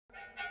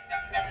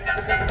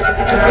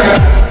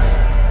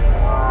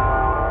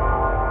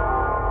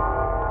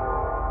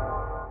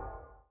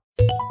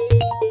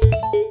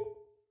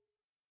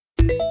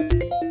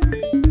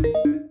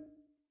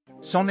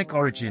Sonic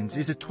Origins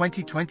is a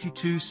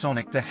 2022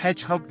 Sonic the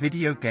Hedgehog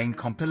video game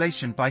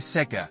compilation by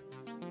Sega.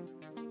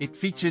 It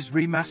features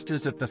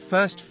remasters of the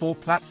first 4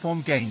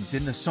 platform games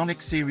in the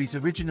Sonic series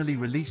originally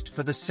released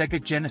for the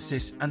Sega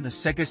Genesis and the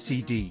Sega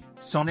CD,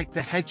 Sonic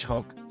the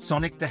Hedgehog,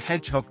 Sonic the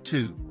Hedgehog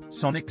 2,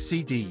 Sonic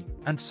CD,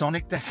 and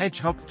Sonic the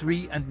Hedgehog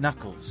 3 and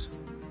Knuckles.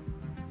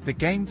 The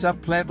games are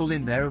playable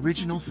in their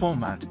original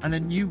format and a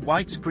new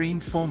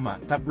widescreen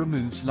format that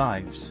removes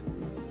lives.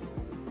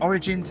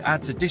 Origins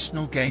adds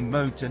additional game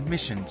modes and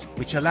missions,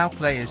 which allow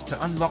players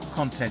to unlock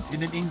content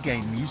in an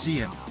in-game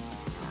museum.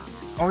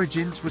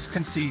 Origins was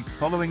conceived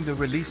following the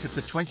release of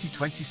the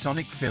 2020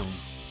 Sonic film.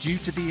 Due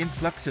to the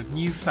influx of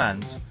new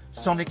fans,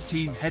 Sonic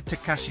team head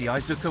Takashi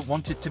Iizuka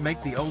wanted to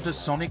make the older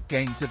Sonic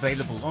games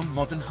available on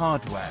modern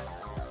hardware.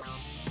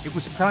 It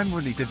was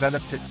primarily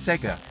developed at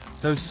Sega,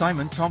 though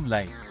Simon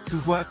Tomley, who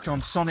worked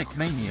on Sonic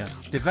Mania,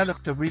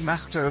 developed a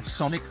remaster of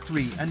Sonic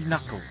 3 and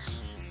Knuckles.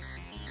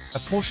 A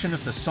portion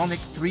of the Sonic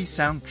 3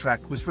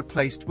 soundtrack was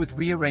replaced with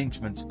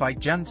rearrangements by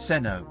Jun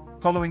Seno,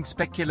 following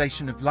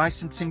speculation of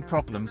licensing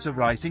problems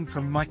arising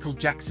from Michael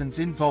Jackson's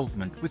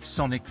involvement with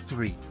Sonic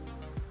 3.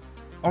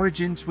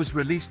 Origins was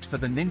released for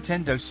the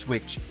Nintendo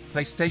Switch,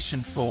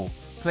 PlayStation 4,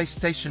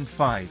 PlayStation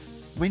 5,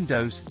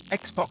 Windows,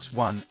 Xbox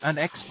One, and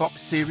Xbox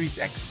Series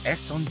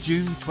XS on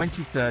June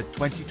 23,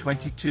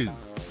 2022,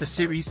 the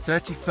series'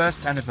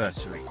 31st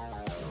anniversary.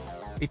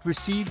 It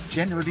received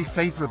generally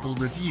favorable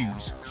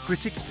reviews.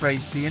 Critics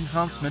praised the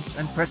enhancements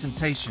and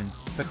presentation,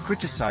 but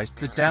criticized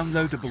the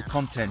downloadable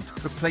content,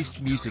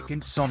 replaced music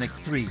in Sonic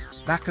 3,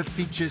 lack of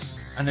features,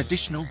 and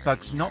additional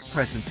bugs not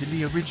present in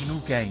the original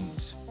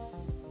games.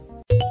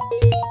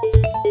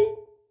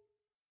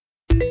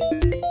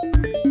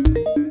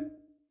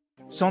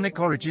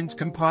 Sonic Origins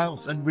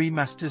compiles and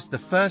remasters the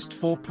first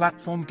 4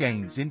 platform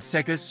games in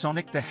Sega's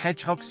Sonic the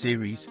Hedgehog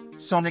series,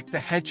 Sonic the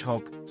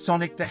Hedgehog,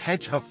 Sonic the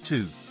Hedgehog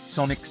 2,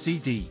 Sonic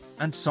CD,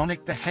 and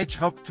Sonic the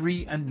Hedgehog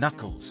 3 and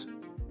Knuckles.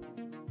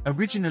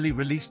 Originally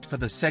released for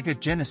the Sega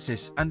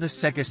Genesis and the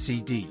Sega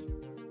CD.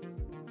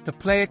 The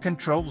player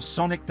controls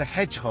Sonic the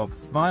Hedgehog,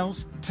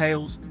 Miles,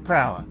 Tails,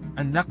 Prower,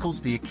 and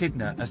Knuckles the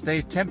Echidna as they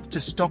attempt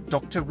to stop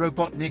Dr.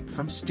 Robotnik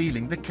from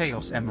stealing the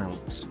Chaos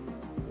Emeralds.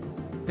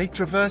 They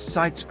traverse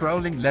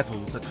side-scrolling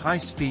levels at high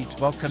speeds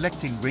while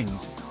collecting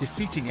rings,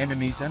 defeating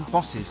enemies and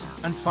bosses,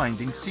 and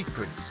finding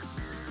secrets.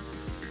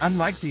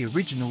 Unlike the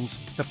originals,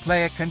 the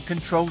player can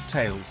control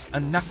Tails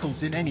and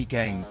Knuckles in any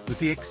game, with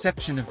the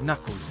exception of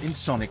Knuckles in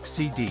Sonic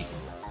CD.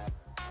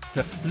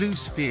 The Blue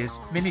Spheres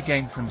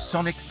minigame from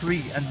Sonic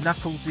 3 and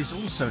Knuckles is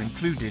also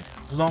included,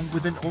 along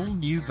with an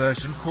all-new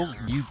version called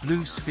New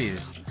Blue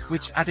Spheres,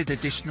 which added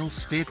additional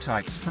sphere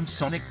types from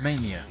Sonic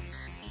Mania.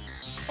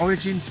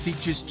 Origins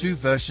features 2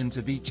 versions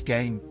of each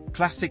game.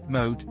 Classic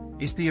Mode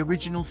is the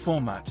original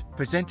format,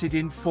 presented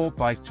in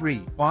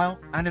 4:3, while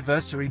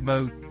Anniversary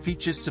Mode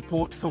features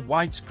support for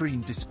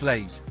widescreen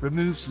displays,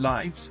 removes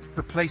lives,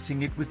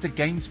 replacing it with the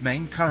game's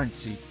main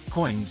currency,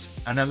 coins,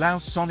 and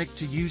allows Sonic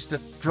to use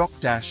the Drop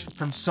Dash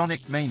from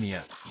Sonic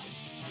Mania.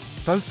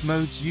 Both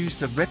modes use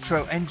the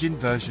Retro Engine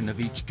version of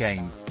each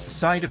game,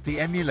 aside of the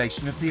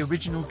emulation of the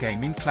original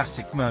game in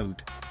Classic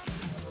Mode.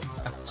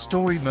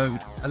 Story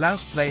Mode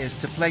allows players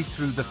to play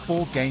through the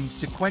 4 games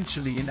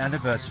sequentially in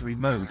Anniversary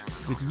Mode,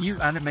 with new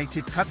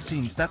animated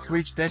cutscenes that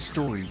bridge their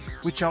stories,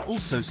 which are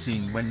also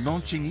seen when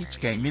launching each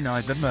game in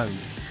either mode.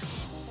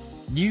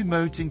 New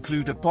modes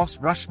include a Boss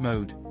Rush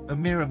Mode, a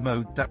Mirror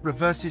Mode that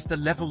reverses the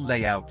level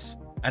layouts,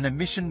 and a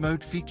Mission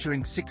Mode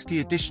featuring 60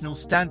 additional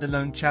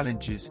standalone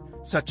challenges,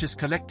 such as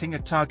collecting a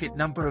target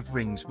number of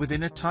rings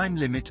within a time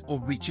limit or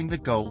reaching the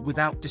goal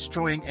without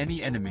destroying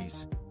any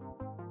enemies.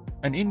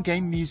 An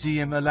in-game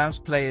museum allows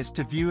players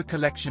to view a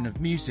collection of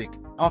music,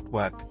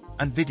 artwork,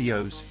 and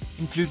videos,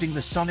 including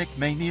the Sonic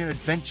Mania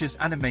Adventures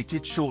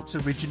animated shorts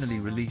originally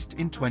released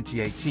in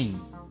 2018.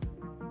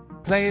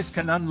 Players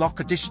can unlock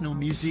additional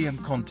museum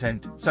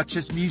content, such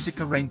as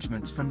music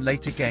arrangements from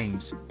later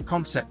games,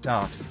 concept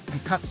art,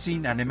 and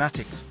cutscene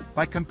animatics,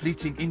 by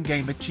completing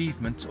in-game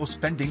achievements or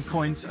spending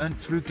coins earned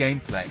through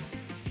gameplay.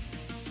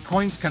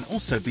 Coins can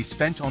also be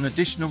spent on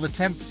additional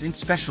attempts in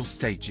special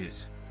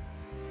stages.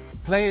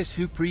 Players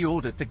who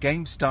pre-ordered the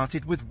game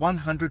started with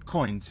 100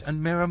 coins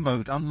and Mirror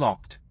Mode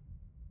unlocked.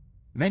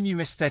 Menu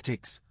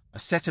Aesthetics, a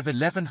set of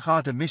 11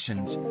 harder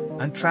missions,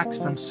 and tracks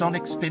from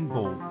Sonic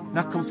Spinball,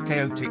 Knuckles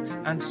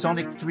Chaotix, and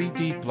Sonic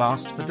 3D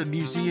Blast for the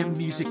Museum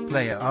Music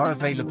Player are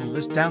available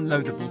as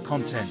downloadable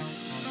content.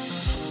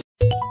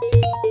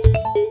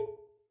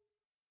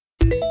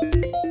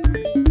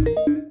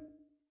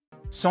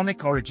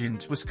 Sonic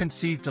Origins was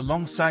conceived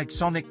alongside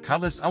Sonic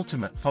Colors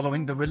Ultimate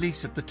following the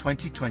release of the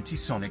 2020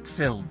 Sonic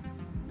film.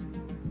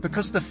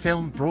 Because the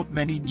film brought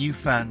many new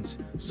fans,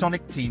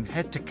 Sonic team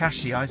head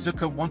Takashi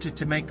Iizuka wanted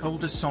to make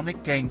older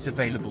Sonic games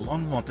available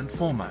on modern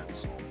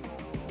formats.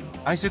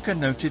 Izuka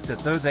noted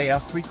that though they are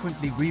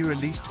frequently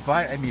re-released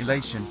via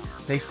emulation,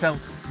 they felt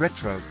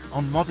retro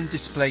on modern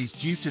displays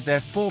due to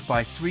their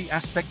 4:3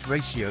 aspect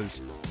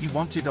ratios. He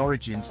wanted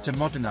Origins to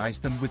modernize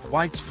them with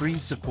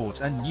widescreen support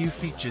and new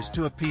features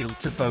to appeal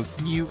to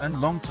both new and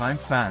longtime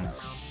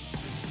fans.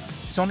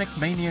 Sonic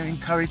Mania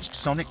encouraged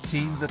Sonic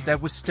Team that there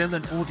was still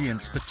an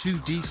audience for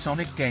 2D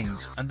Sonic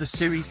games, and the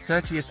series'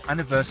 30th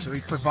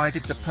anniversary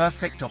provided the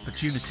perfect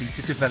opportunity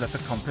to develop a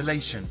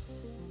compilation.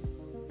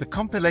 The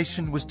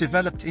compilation was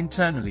developed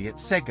internally at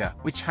Sega,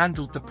 which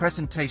handled the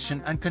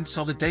presentation and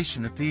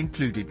consolidation of the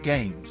included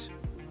games.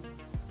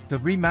 The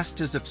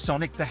remasters of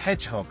Sonic the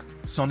Hedgehog,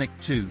 Sonic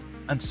 2,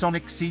 and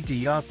Sonic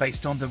CD are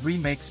based on the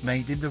remakes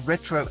made in the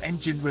Retro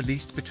engine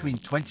released between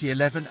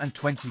 2011 and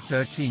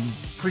 2013.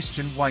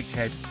 Christian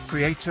Whitehead,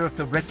 creator of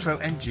the Retro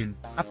engine,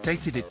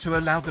 updated it to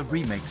allow the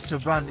remakes to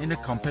run in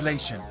a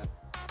compilation.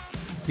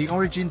 The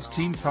Origins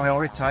team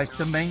prioritized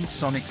the main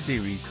Sonic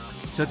series,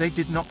 so they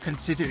did not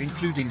consider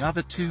including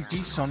other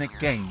 2D Sonic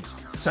games,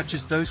 such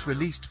as those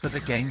released for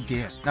the Game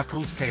Gear,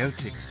 Knuckles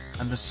Chaotix,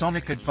 and the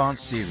Sonic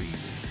Advance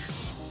series.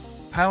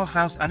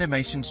 Powerhouse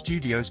Animation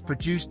Studios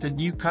produced the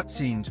new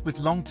cutscenes with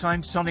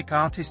longtime Sonic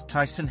artist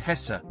Tyson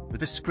Hesse,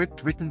 with a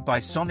script written by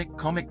Sonic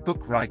comic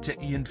book writer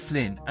Ian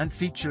Flynn and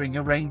featuring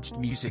arranged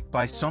music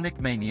by Sonic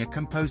Mania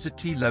composer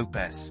T.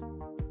 Lopez.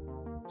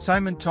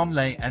 Simon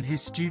Tomley and his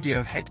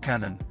studio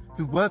Headcanon,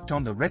 who worked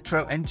on the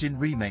Retro engine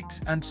remakes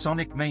and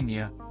Sonic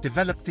Mania,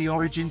 developed the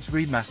Origins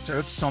remaster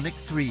of Sonic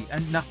 3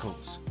 and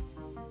Knuckles.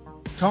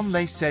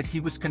 Tomley said he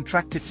was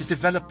contracted to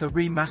develop the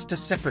remaster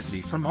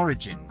separately from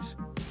Origins.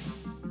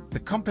 The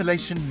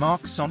compilation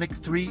marks Sonic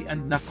 3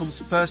 and Knuckles'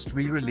 first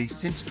re-release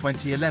since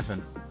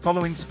 2011,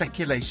 following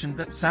speculation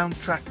that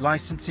soundtrack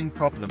licensing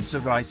problems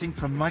arising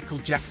from Michael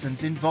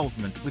Jackson's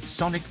involvement with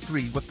Sonic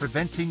 3 were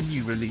preventing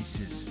new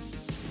releases.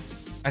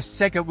 As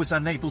Sega was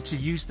unable to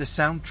use the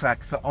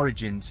soundtrack for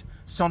Origins,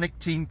 Sonic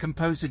Team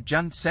composer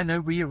Jun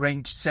Seno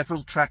rearranged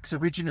several tracks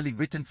originally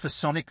written for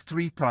Sonic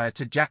 3 prior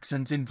to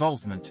Jackson's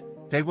involvement.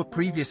 They were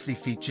previously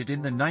featured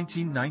in the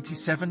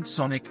 1997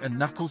 Sonic and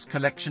Knuckles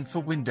collection for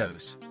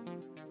Windows.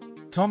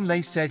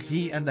 Tomley said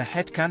he and the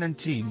Headcanon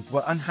team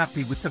were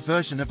unhappy with the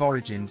version of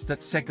Origins that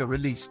Sega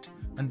released,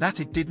 and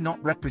that it did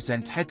not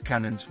represent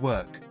Headcanon's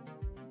work.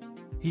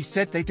 He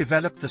said they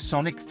developed the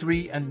Sonic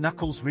 3 and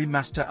Knuckles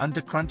remaster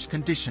under crunch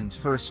conditions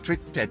for a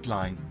strict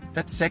deadline,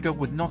 that Sega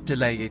would not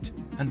delay it,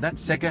 and that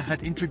Sega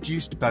had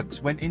introduced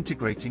bugs when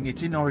integrating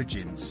it in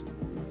Origins.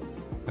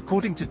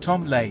 According to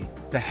Tomley,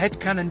 the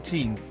Headcanon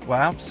team were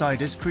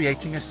outsiders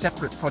creating a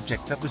separate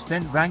project that was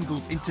then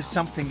wrangled into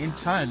something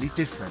entirely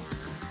different.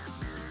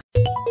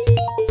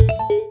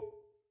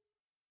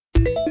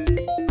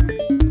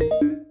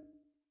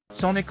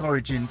 Sonic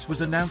Origins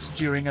was announced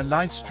during a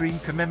live stream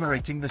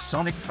commemorating the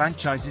Sonic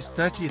franchise's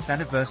 30th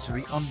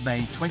anniversary on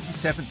May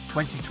 27,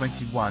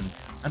 2021,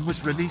 and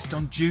was released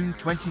on June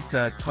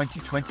 23,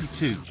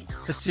 2022,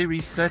 the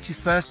series'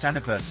 31st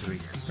anniversary,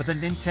 for the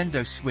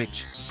Nintendo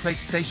Switch,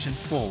 PlayStation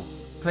 4,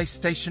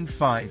 PlayStation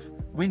 5,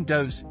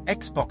 Windows,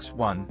 Xbox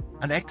One,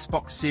 and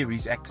Xbox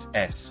Series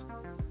XS.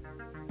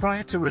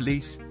 Prior to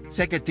release,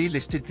 Sega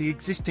delisted the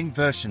existing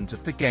versions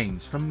of the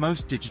games from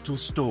most digital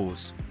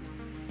stores.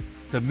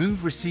 The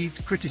move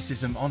received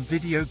criticism on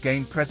video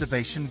game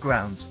preservation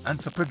grounds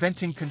and for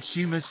preventing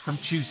consumers from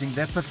choosing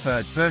their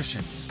preferred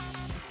versions.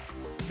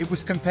 It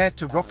was compared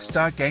to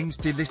Rockstar Games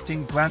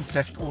delisting Grand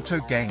Theft Auto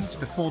games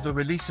before the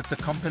release of the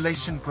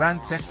compilation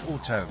Grand Theft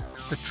Auto,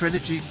 the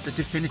Trilogy, the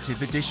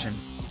Definitive Edition,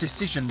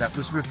 decision that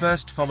was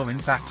reversed following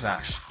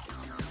backlash.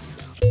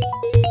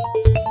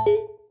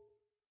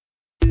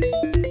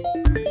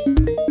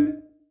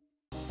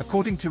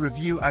 According to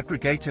review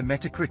aggregator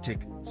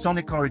Metacritic,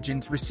 Sonic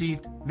Origins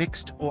received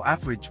mixed or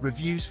average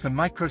reviews for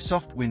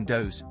Microsoft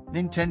Windows,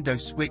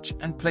 Nintendo Switch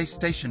and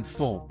PlayStation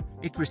 4.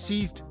 It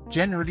received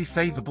generally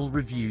favorable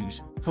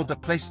reviews for the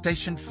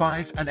PlayStation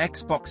 5 and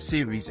Xbox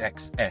Series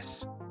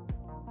XS.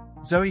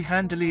 Zoe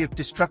Handley of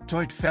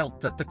Destructoid felt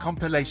that the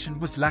compilation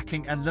was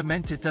lacking and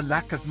lamented the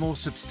lack of more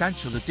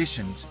substantial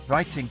additions,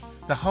 writing,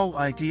 "The whole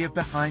idea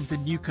behind the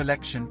new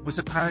collection was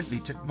apparently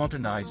to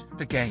modernize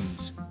the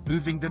games,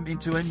 moving them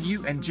into a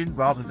new engine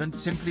rather than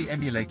simply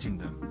emulating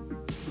them.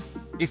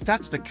 If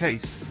that's the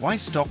case, why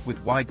stop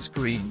with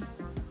widescreen?"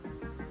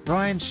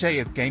 Brian Shea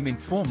of Game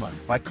Informer,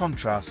 by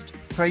contrast,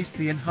 praised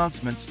the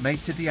enhancements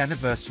made to the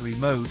anniversary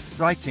mode,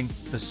 writing,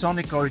 "The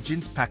Sonic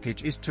Origins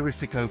package is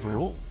terrific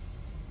overall.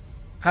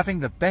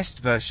 Having the best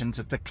versions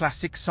of the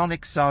classic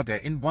Sonic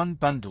saga in one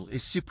bundle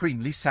is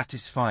supremely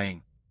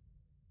satisfying."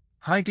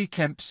 Heidi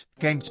Kemps,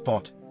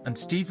 GameSpot, and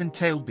Stephen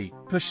Tailby,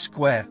 Push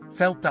Square,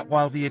 felt that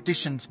while the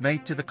additions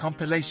made to the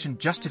compilation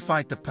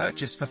justified the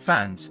purchase for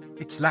fans,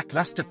 its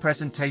lackluster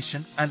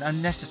presentation and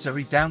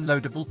unnecessary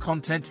downloadable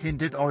content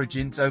hindered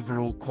Origins'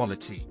 overall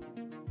quality.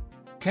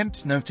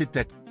 Kemps noted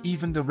that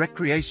even the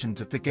recreations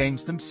of the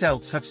games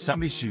themselves have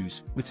some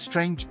issues, with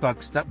strange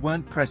bugs that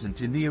weren't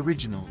present in the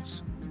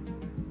originals.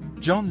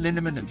 John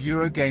Lineman of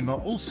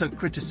Eurogamer also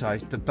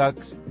criticized the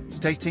bugs,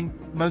 stating,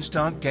 "Most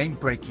aren't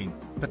game-breaking,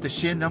 but the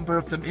sheer number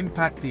of them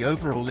impact the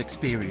overall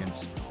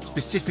experience,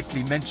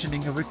 specifically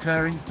mentioning a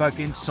recurring bug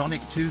in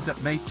Sonic 2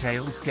 that made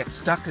Tails get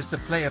stuck as the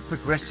player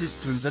progresses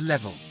through the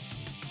level.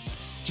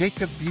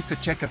 Jacob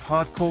Bukacek of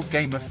Hardcore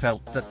Gamer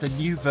felt that the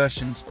new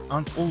versions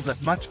aren't all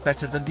that much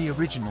better than the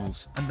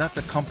originals and that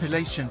the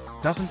compilation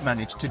doesn't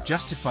manage to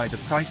justify the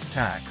price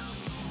tag.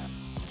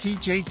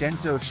 TJ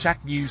Denzo of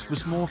Shack News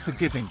was more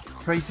forgiving,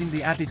 praising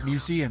the added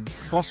museum,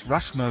 boss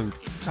rush mode,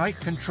 tight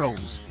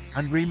controls,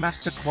 and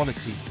remaster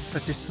quality,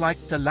 but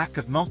disliked the lack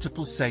of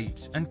multiple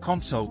saves and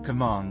console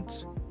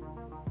commands.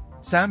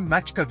 Sam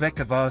Machkovec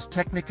of Ars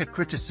Technica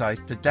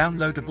criticized the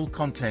downloadable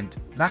content,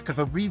 lack of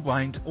a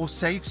rewind or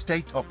save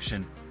state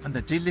option, and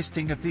the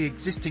delisting of the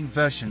existing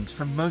versions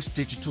from most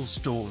digital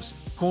stores,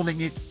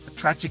 calling it a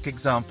tragic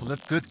example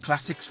of good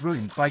classics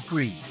ruined by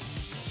greed.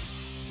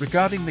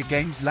 Regarding the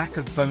game's lack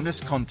of bonus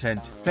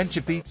content,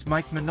 VentureBeat's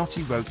Mike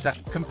Minotti wrote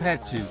that,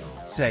 compared to,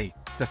 say,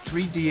 the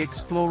 3D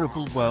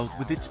explorable world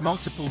with its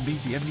multiple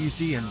media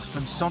museums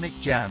from Sonic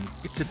Jam,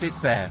 it's a bit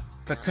bare,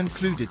 but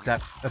concluded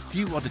that, a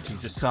few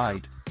oddities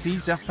aside,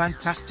 these are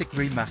fantastic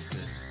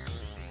remasters.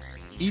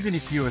 Even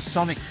if you're a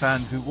Sonic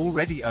fan who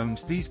already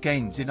owns these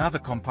games in other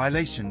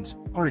compilations,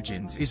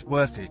 Origins is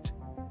worth it.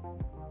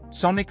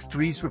 Sonic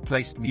 3's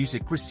replaced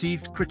music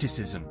received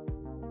criticism.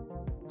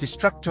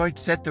 Destructoid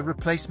said the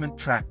replacement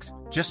tracks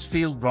just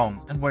feel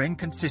wrong and were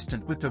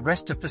inconsistent with the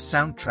rest of the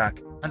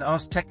soundtrack, and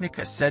Ars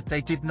Technica said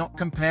they did not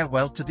compare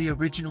well to the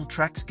original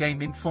tracks.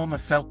 Game Informer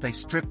felt they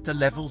stripped the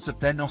levels of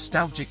their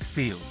nostalgic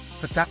feel,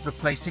 but that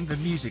replacing the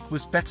music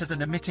was better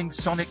than omitting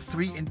Sonic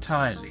 3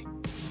 entirely.